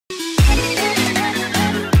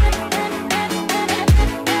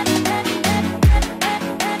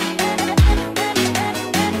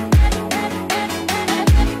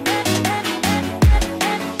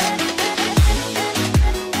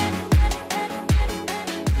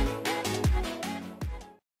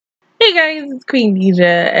Hey guys, it's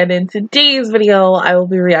Queendija, and in today's video, I will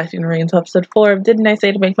be reacting to episode 4 of Didn't I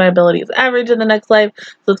Say to Make My Abilities Average in the Next Life? So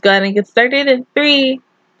let's go ahead and get started in 3,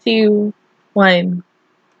 2, 1,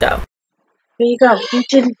 go. There you go. You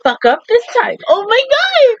didn't fuck up this time. Oh my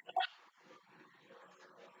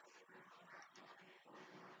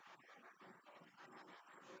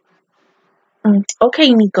god!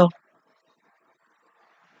 Okay, Nico.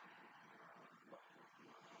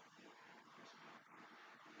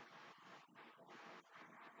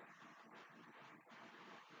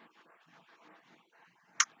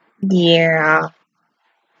 Yeah.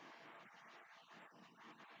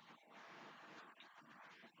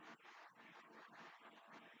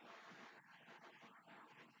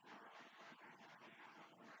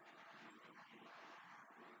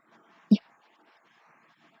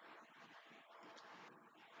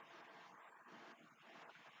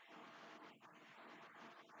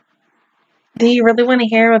 Do you really want to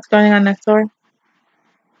hear what's going on next door?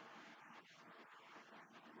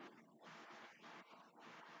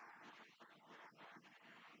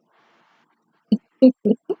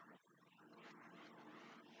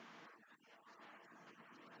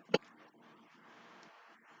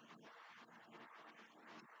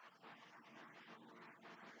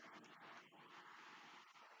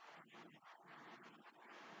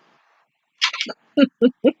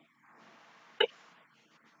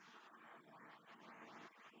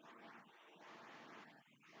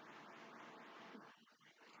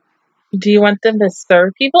 Do you want them to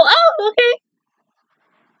serve people? Oh, okay.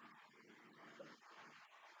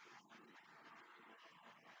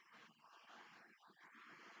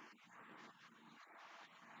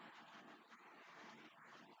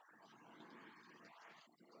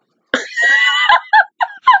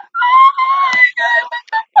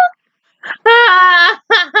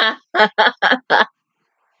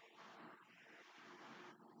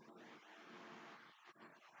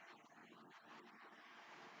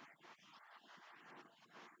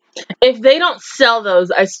 If they don't sell those,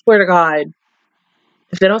 I swear to God.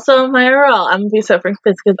 If they don't sell them IRL, I'm gonna be suffering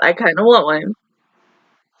pissed because I kind of want one.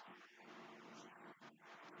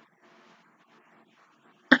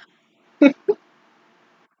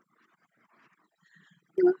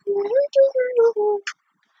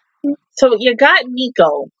 So you got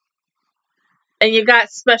Nico, and you got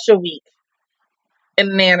Special Week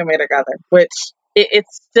in an anime together, which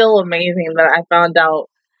it's still amazing that I found out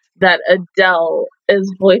that Adele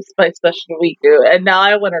is voiced by Special Week, and now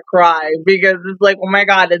I want to cry because it's like, oh my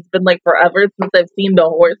god, it's been like forever since I've seen the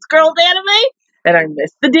Horse Girls anime, and I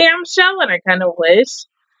missed the damn show, and I kind of wish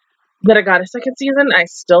that I got a second season. I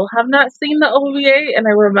still have not seen the OVA, and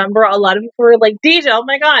I remember a lot of people were like, Deja, oh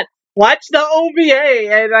my god, watch the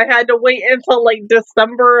OVA, and I had to wait until like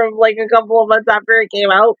December of like a couple of months after it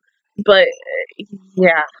came out. But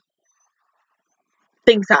yeah,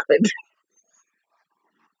 things happened.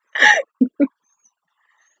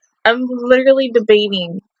 I'm literally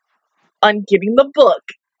debating on getting the book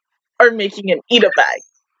or making an eat a bag.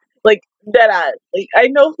 Like deadass. Like I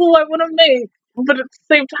know who I want to make, but at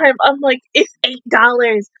the same time, I'm like, it's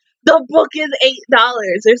 $8. The book is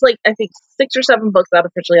 $8. There's like I think 6 or 7 books out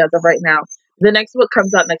officially as of right now. The next book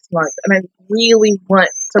comes out next month, and I really want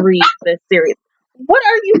to read this series. What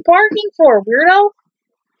are you barking for, weirdo?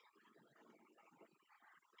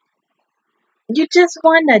 You just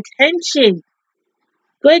want attention.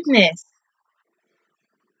 Goodness.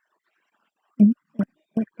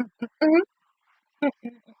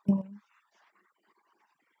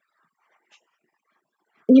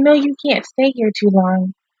 You know you can't stay here too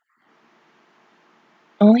long.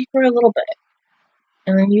 Only for a little bit.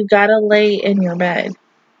 And then you gotta lay in your bed.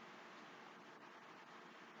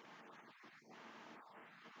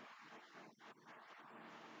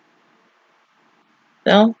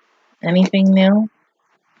 So, anything new?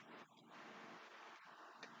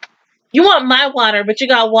 You want my water, but you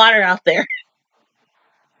got water out there.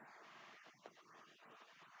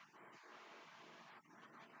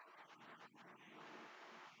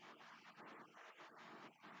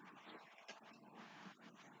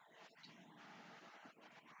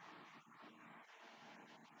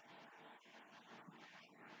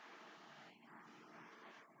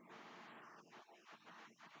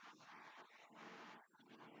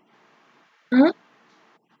 Hmm?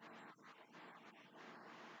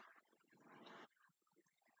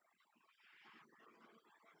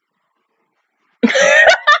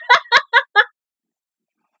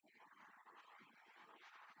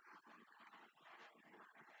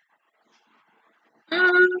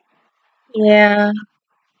 Yeah.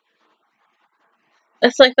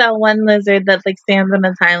 It's like that one lizard that like stands on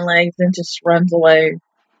its hind legs and just runs away.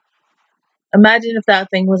 Imagine if that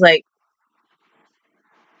thing was like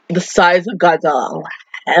The size of Godzilla. Oh,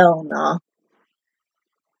 hell no.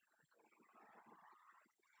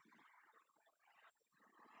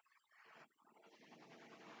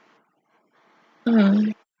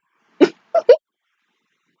 Mm.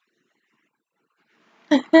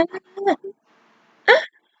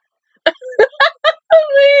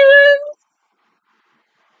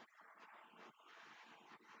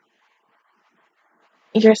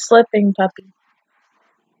 You're slipping, puppy.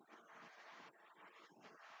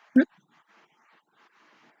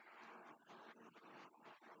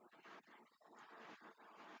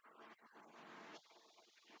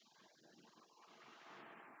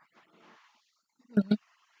 Mm-hmm.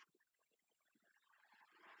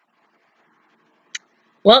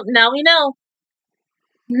 Well, now we know.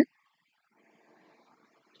 Mm-hmm.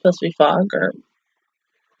 Supposed to be fog or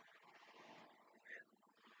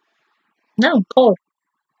no, cold.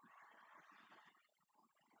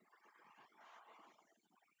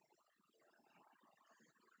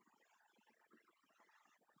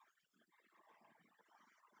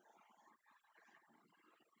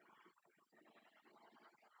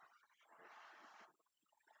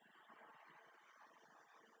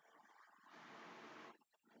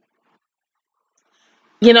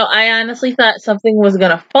 You know, I honestly thought something was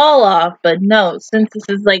gonna fall off, but no, since this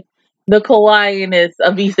is like the kawaiiness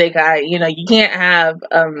of isekai, you know, you can't have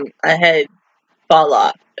a head fall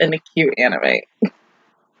off in a cute anime.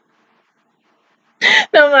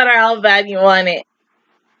 No matter how bad you want it.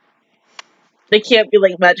 They can't be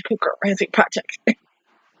like Magical Girl Rising Project.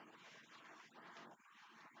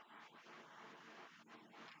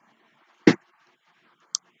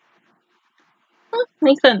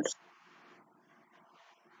 Makes sense.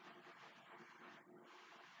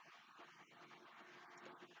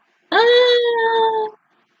 Ah,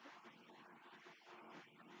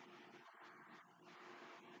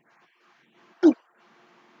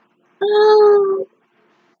 oh.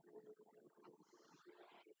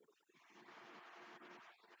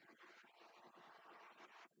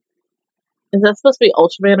 Is that supposed to be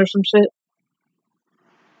Ultraman or some shit?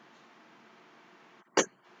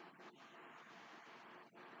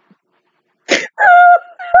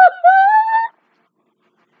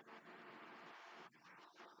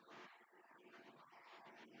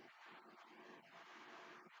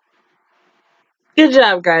 Good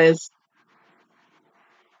job, guys.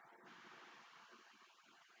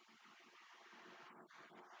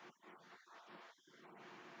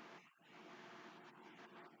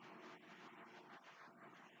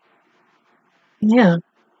 Yeah.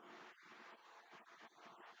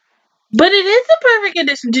 But it is a perfect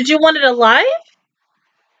edition. Did you want it alive?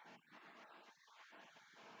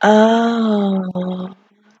 Oh.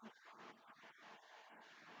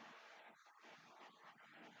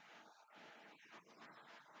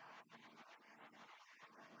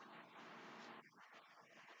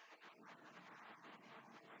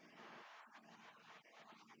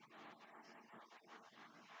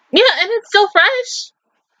 Yeah, and it's still fresh.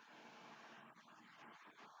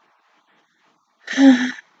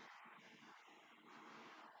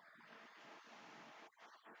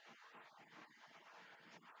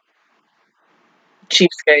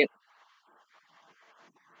 Cheapskate.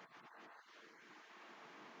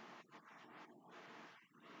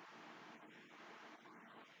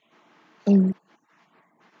 Mm.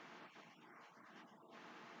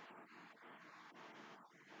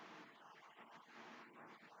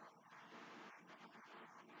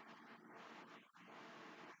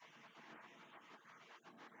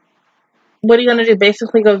 What are you gonna do?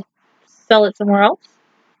 Basically go sell it somewhere else?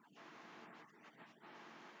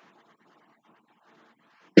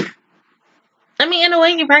 I mean, in a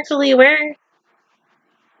way, you're practically aware.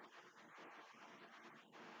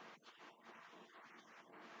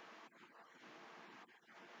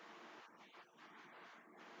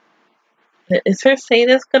 Is her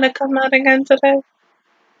sadist gonna come out again today?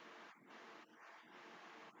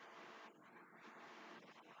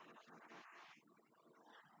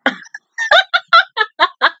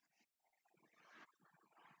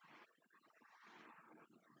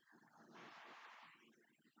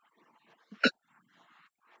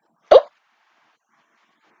 Oh,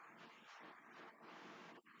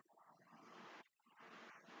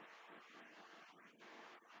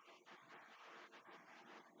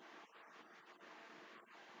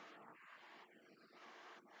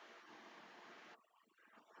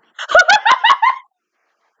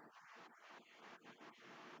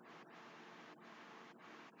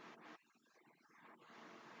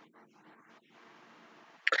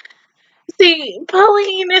 see,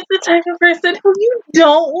 Pauline is the type of person who you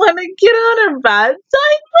don't want to get on her bad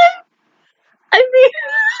side with. I mean,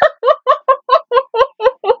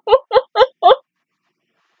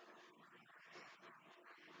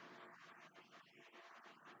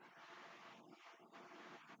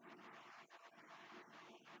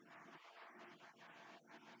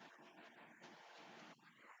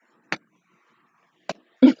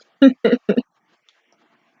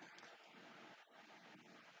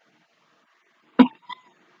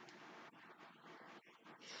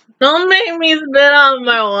 Don't make me spit out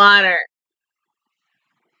my water.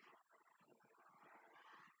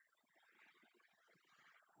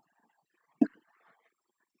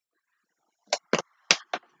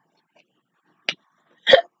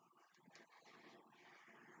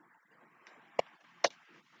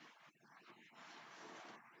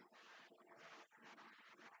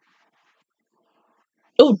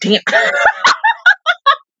 Oh, damn.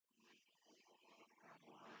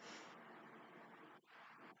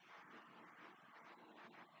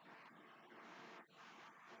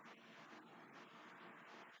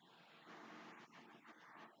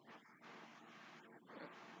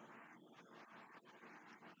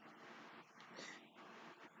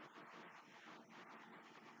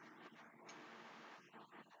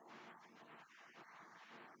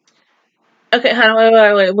 Okay, hold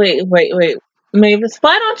on, wait. Mavis,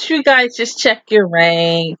 why don't you guys just check your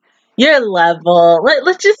rank, your level?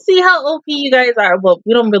 Let's just see how OP you guys are. Well,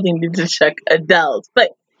 we don't really need to check Adele's,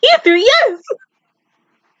 but Ether, yes!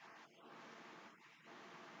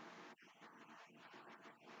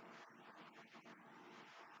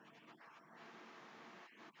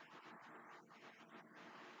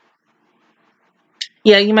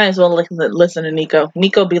 Yeah, you might as well listen to Nico.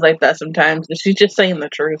 Nico be like that sometimes, and she's just saying the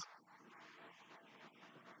truth.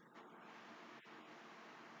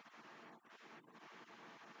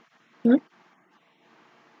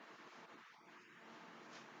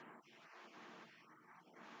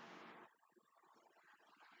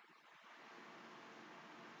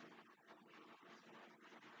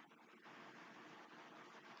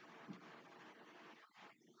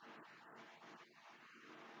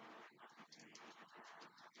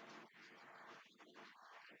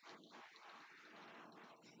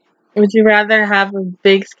 Would you rather have a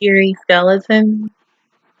big scary skeleton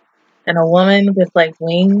and a woman with like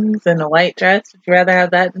wings and a white dress? Would you rather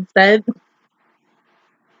have that instead?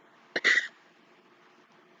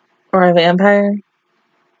 Or a vampire?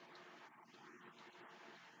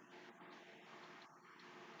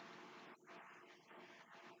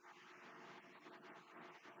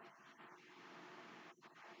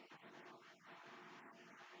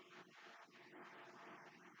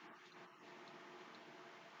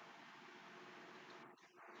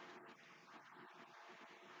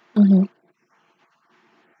 Mm-hmm.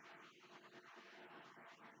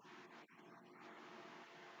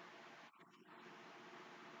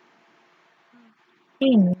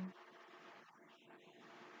 Hmm.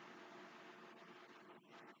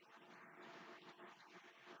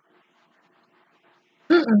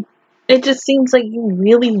 Mm-mm. It just seems like you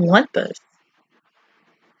really want this.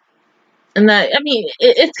 And that, I mean,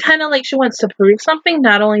 it's kind of like she wants to prove something,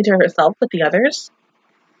 not only to herself, but the others,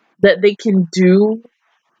 that they can do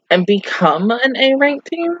and become an A rank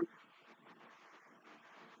team.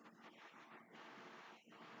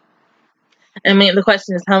 I mean, the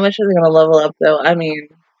question is, how much are they going to level up, though? I mean,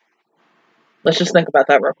 let's just think about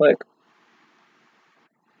that real quick.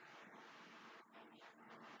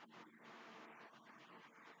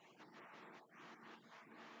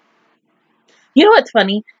 You know what's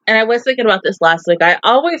funny? And I was thinking about this last week. I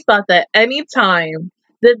always thought that anytime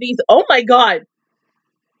that these, oh my god,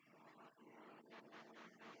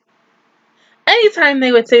 anytime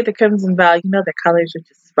they would say the Crimson Vow, you know, the colors would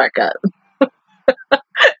just spark up.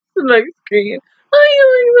 Like screen. Oh, you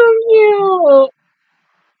look so cute.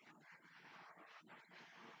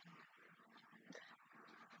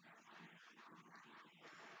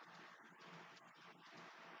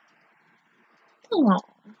 Oh,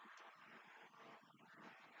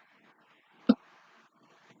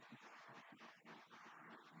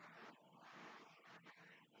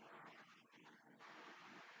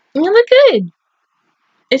 you look good.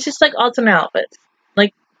 It's just like alternate outfits,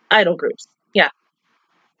 like idol groups. Yeah.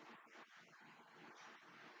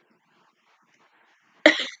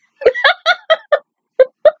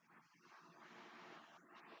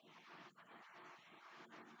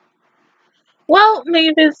 Well,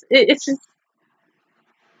 maybe it's just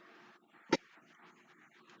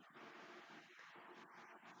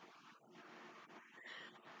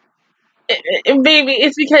maybe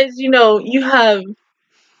it's because you know you have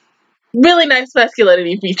really nice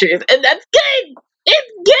masculinity features, and that's good.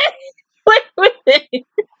 It's good. Wait.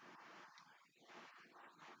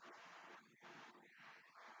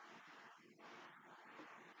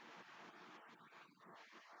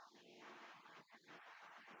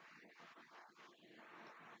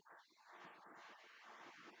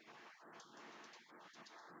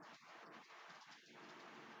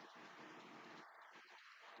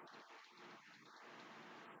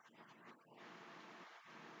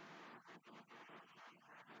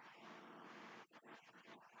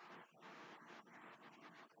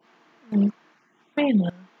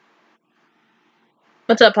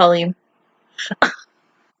 What's up, Pauline?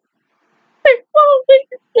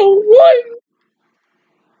 What?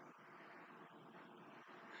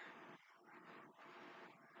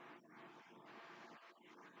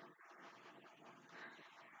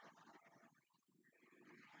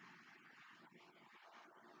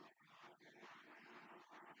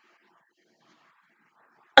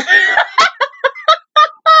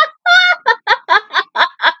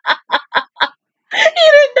 He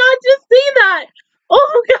did not just see that.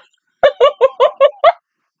 Oh god.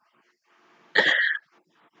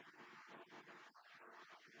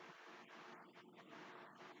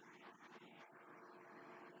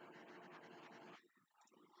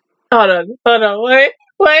 Hold on, wait.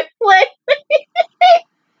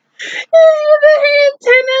 The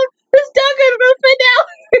antenna. This dog got an upside down.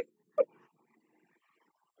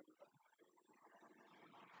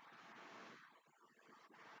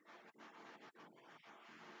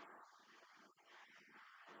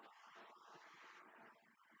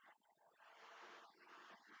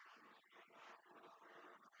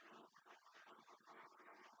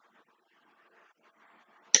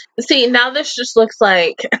 See, now this just looks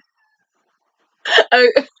like a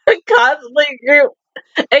cosplay group,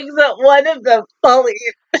 except one of them Pauline.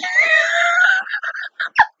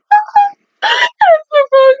 That's the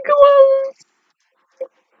wrong clothes.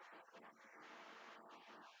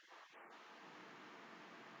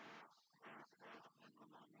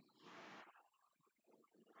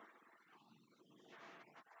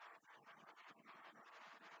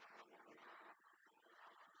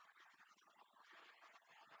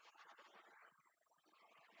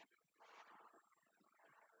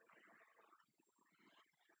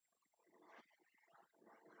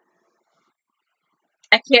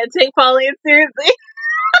 I can't take Pauline seriously.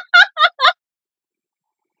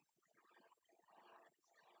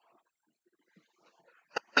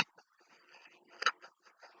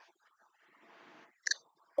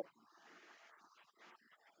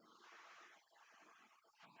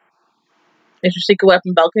 Is your secret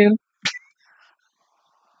weapon Belcoon?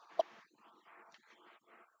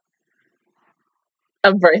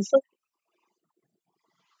 A bracelet?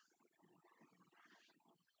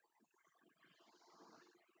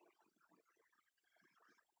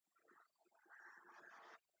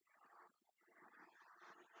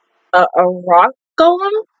 A rock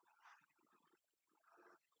golem?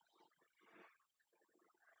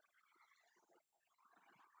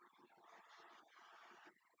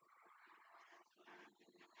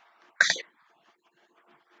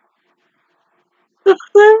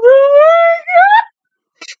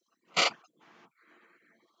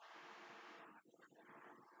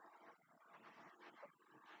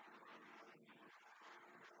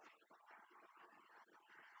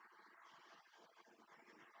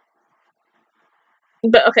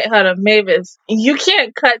 But okay, hold on, Mavis. You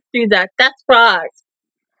can't cut through that. That's rocks.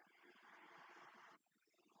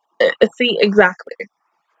 See, exactly.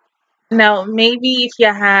 Now, maybe if you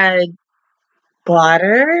had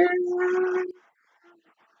water,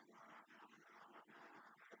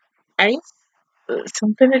 ice,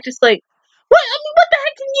 something to just like. What? I mean, what the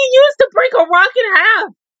heck can you use to break a rock in half?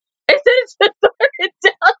 Instead of just throwing it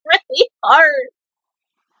down really hard.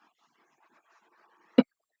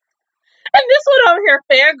 And this one over here,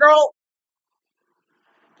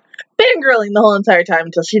 fangirling the whole entire time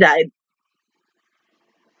until she died.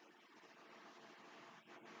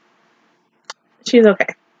 She's okay.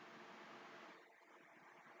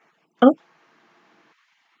 Oh.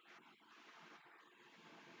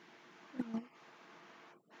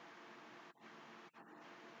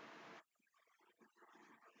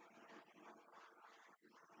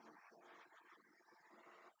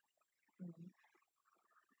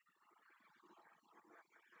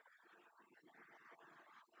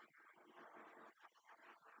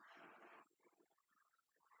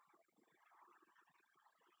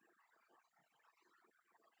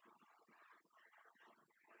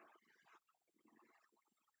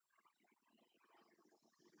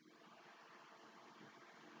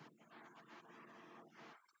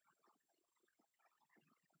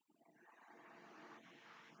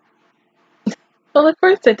 Well, of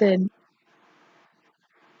course it did.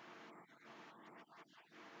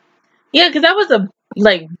 Yeah, because that was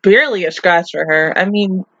barely a scratch for her. I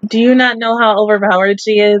mean, do you not know how overpowered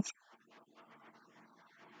she is?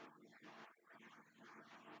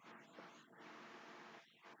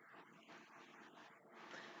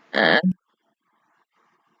 Uh,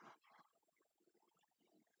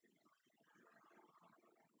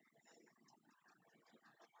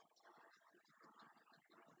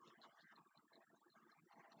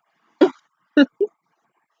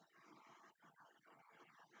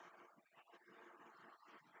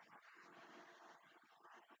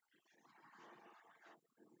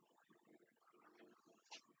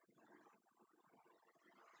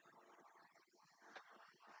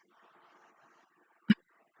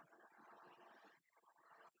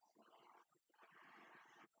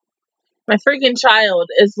 My freaking child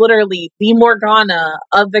is literally the Morgana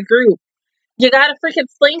of the group. You got a freaking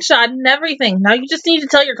slingshot and everything. Now you just need to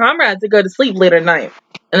tell your comrades to go to sleep later at night.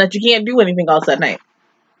 And that you can't do anything else at night.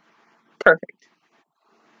 Perfect.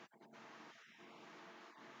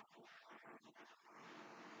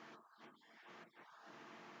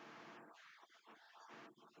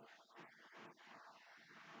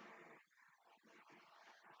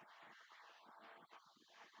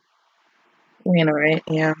 Rana, right?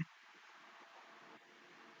 Yeah.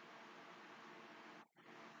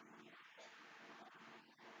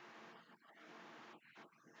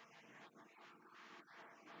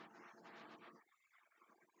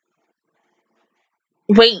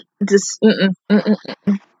 Wait, just you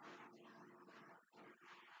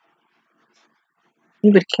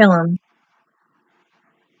would kill him.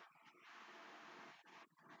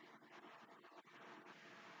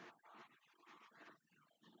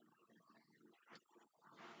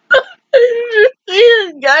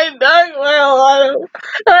 This guy dug for a lot of.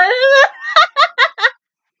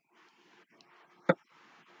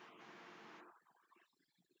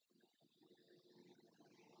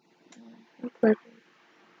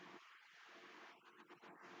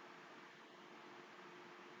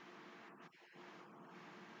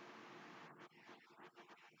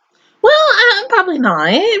 Well, probably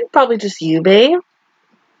not. Probably just you, babe.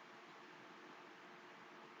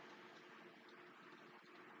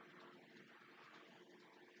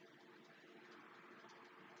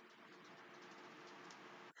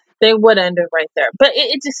 They would end it right there. But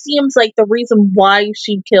it just seems like the reason why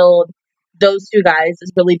she killed those two guys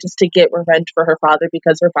is really just to get revenge for her father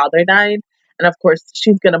because her father died. And of course,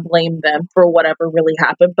 she's going to blame them for whatever really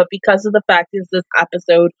happened. But because of the fact is this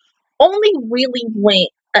episode only really went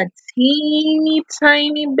a teeny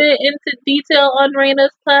tiny bit into detail on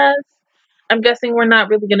Raina's past, I'm guessing we're not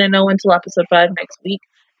really going to know until episode 5 next week.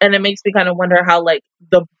 And it makes me kind of wonder how, like,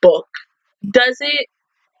 the book does it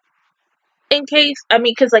in case, I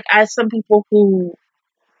mean, because, like, as some people who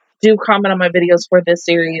do comment on my videos for this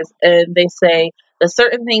series, and they say that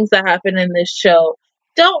certain things that happen in this show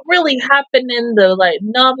don't really happen in the, like,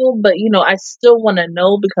 novel, but, you know, I still want to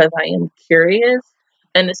know because I am curious,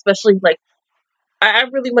 and especially, like, I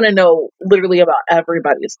really want to know literally about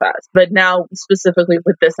everybody's past, but now specifically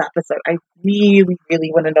with this episode, I really,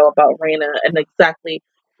 really want to know about Raina and exactly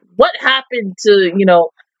what happened to, you know,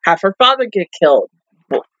 have her father get killed.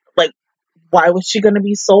 Like, why was she going to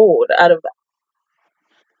be sold out of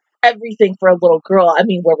everything for a little girl? I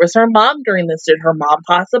mean, where was her mom during this? Did her mom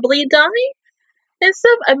possibly die and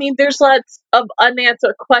stuff? I mean, there's lots of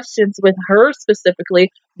unanswered questions with her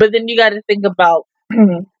specifically, but then you got to think about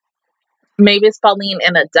maybe it's Pauline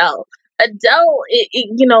and Adele. Adele,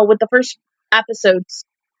 you know, with the first episodes,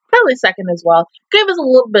 probably second as well, gave us a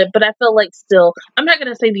little bit, but I feel like still, I'm not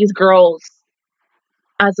going to say these girls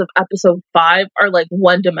as of episode 5 are like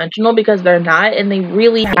one dimensional because they're not, and they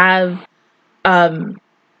really have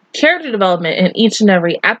character development in each and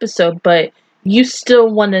every episode, but you still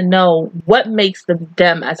want to know what makes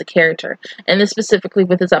them as a character. And this specifically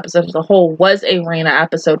with this episode as a whole was a Raina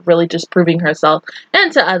episode, really just proving herself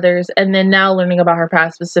and to others, and then now learning about her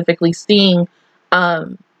past, specifically seeing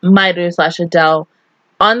Maidu / Adele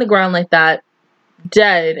on the ground like that,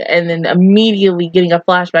 dead, and then immediately getting a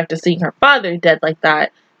flashback to seeing her father dead like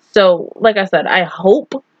that. So, like I said, I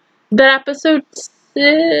hope that episode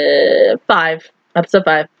 5,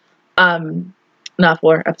 not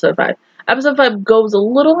 4, episode 5. Episode 5 goes a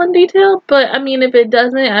little in detail, but I mean, if it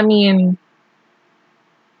doesn't, I mean,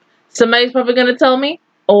 somebody's probably gonna tell me,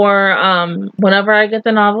 or whenever I get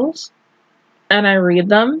the novels and I read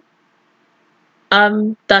them,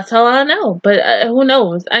 that's how I know. But who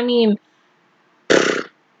knows? I mean, I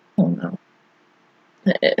don't know.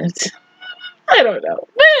 I don't know.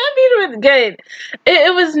 But I mean, it was good.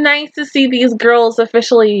 It was nice to see these girls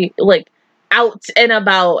officially, like, out and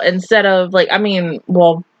about instead of, like, I mean,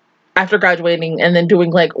 well, after graduating and then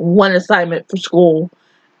doing, like, one assignment for school.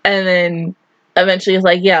 And then eventually it's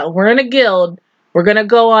like, yeah, we're in a guild. We're going to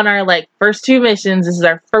go on our, like, first 2 missions. This is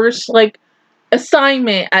our first, like,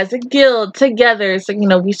 assignment as a guild together. So, you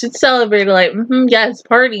know, we should celebrate, like, yes,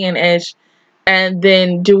 partying-ish. And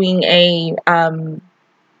then doing a,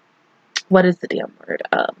 what is the damn word?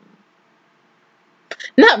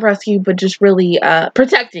 Not rescue, but just really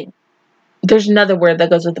protecting. There's another word that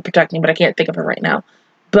goes with the protecting, but I can't think of it right now.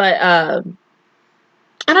 But I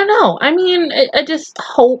don't know. I mean, I just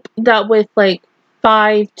hope that with like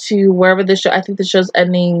 5 to wherever the show, I think the show's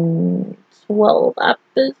ending 12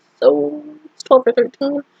 episodes, 12 or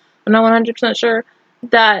 13. I'm not 100% sure.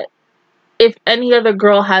 That if any other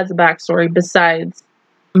girl has a backstory besides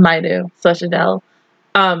Maidu / Adele,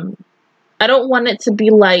 I don't want it to be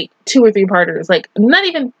like 2 or 3 parters. Like, not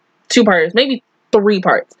even 2 parters, maybe 3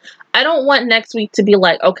 parts. I don't want next week to be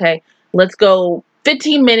like, okay, let's go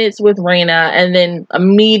 15 minutes with Reina and then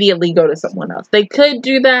immediately go to someone else. They could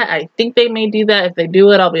do that. I think they may do that. If they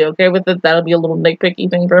do it, I'll be okay with it. That'll be a little nitpicky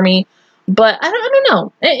thing for me. But I don't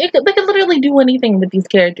know. They could literally do anything with these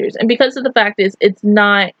characters. And because of the fact is, it's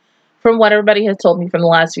not, from what everybody has told me from the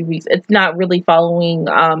last few weeks, it's not really following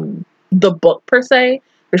the book per se.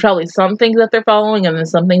 There's probably some things that they're following and then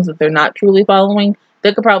some things that they're not truly following.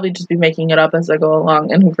 They could probably just be making it up as they go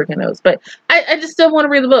along, and who freaking knows. But I just still want to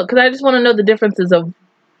read the book, because I just want to know the differences of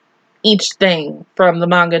each thing from the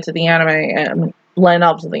manga to the anime, and light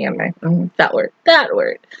novels to the anime. That word.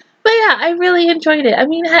 But yeah, I really enjoyed it. I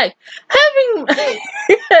mean, heck, having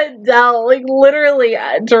Adele, like, literally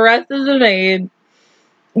dressed as a maid,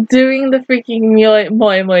 doing the freaking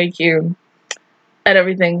Moi Moi Q and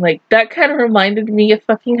everything, like, that kind of reminded me of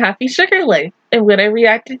fucking Happy Sugar Life. And when I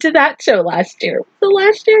reacted to that show last year. So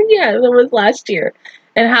last year? Yeah, it was last year.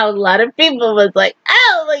 And how a lot of people was like,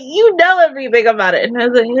 oh, like, you know everything about it. And I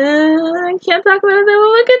was like, I can't talk about it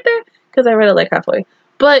when we get there. Because I read it like halfway.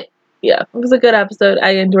 But yeah, it was a good episode.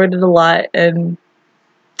 I enjoyed it a lot. And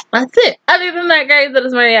that's it. Other than that, guys, that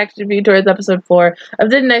is my reaction view towards episode 4 of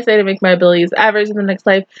Didn't I Say to Make My Abilities Average in the Next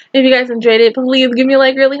Life. If you guys enjoyed it, please give me a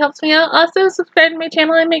like. It really helps me out. Also, subscribe to my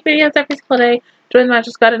channel. I make videos every single day. Join the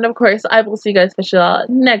Mattress Squad. And of course, I will see you guys officially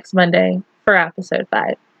next Monday for episode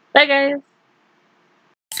 5. Bye,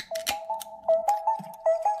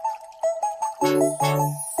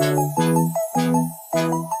 guys.